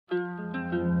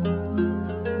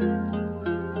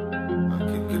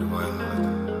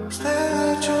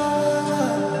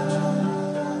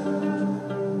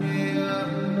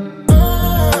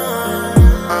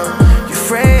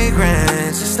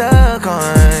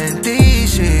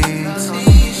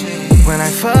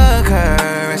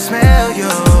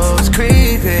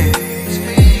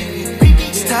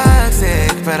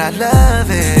love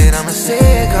it, I'm a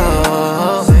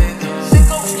sicko.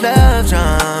 Love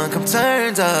drunk, I'm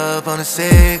turned up on a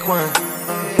sick one.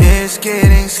 It's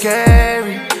getting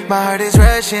scary, my heart is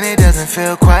rushing, it doesn't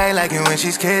feel quite like it when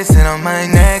she's kissing on my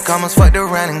neck. Almost fucked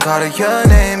around and called her your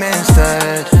name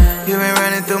instead. You been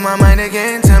running through my mind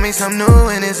again, tell me something new,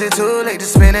 and is it too late to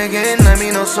spin again? Let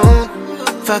me know soon.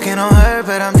 Fucking on her,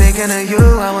 but I'm thinking of you.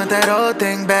 I want that old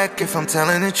thing back if I'm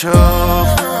telling the truth.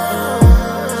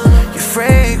 Your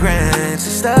fragrance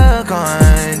is stuck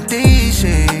on these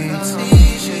sheets.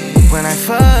 When I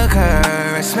fuck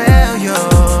her, I smell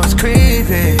yours,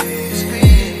 creepy.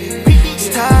 It's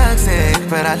toxic,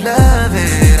 but I love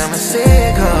it, I'm a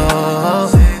sicko.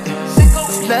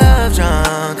 Love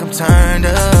drunk, I'm turned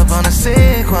up on a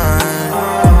sick one.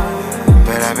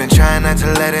 But I've been trying not to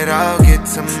let it all get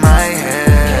to my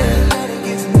head.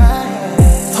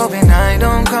 Hoping I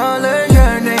don't call her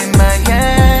your name by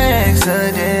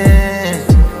accident.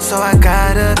 So I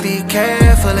gotta be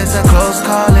careful, it's a close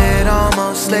call, it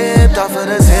almost slipped off of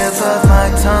the tip of my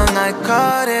tongue. I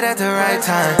caught it at the right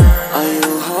time. Are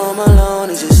you home alone,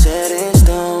 is it set in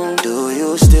stone? Do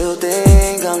you still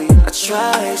think of me? I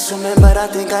tried swimming, but I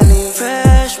think I need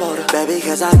fresh water, baby,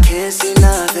 cause I can't see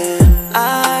nothing.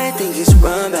 I think it's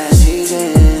RnBass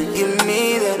season. Give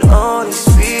me that old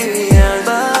experience,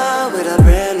 but with a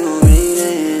brand new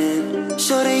meaning.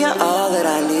 Shorty, you're all that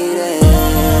I needed.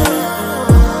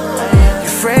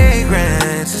 Your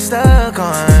fragrance is stuck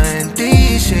on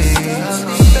these sheets.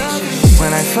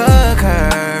 When I fuck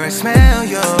her, I smell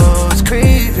yours,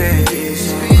 creepy.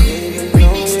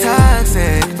 It's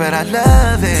toxic, but I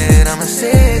love it, I'm a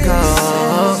sicko.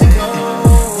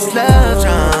 Love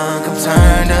drunk, I'm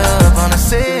turned up on a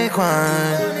sick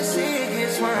one.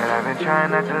 But I've been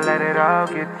trying not to let it all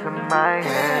get to my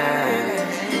head.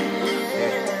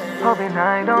 Hoping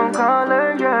I don't call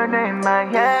her your name by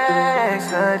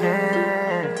accident.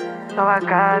 So I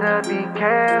gotta be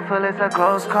careful, it's a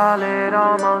close call, it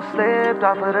almost slipped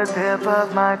off of the tip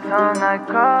of my tongue. I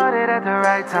caught it at the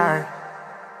right time.